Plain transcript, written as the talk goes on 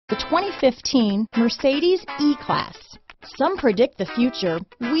The 2015 Mercedes E-Class. Some predict the future.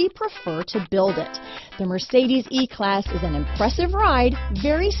 We prefer to build it. The Mercedes E-Class is an impressive ride,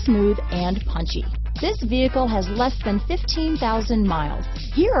 very smooth and punchy. This vehicle has less than 15,000 miles.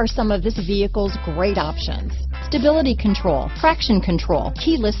 Here are some of this vehicle's great options: stability control, traction control,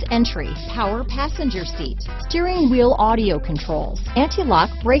 keyless entry, power passenger seat, steering wheel audio controls,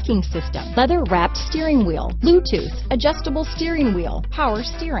 anti-lock braking system, leather-wrapped steering wheel, Bluetooth, adjustable steering wheel, power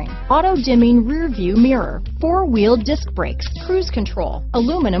steering, auto-dimming rear view mirror, four-wheel disc brakes, cruise control,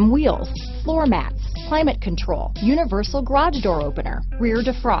 aluminum wheels, floor mats, climate control, universal garage door opener, rear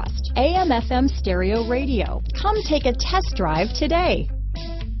defrost, AM/FM stereo radio. Come take a test drive today.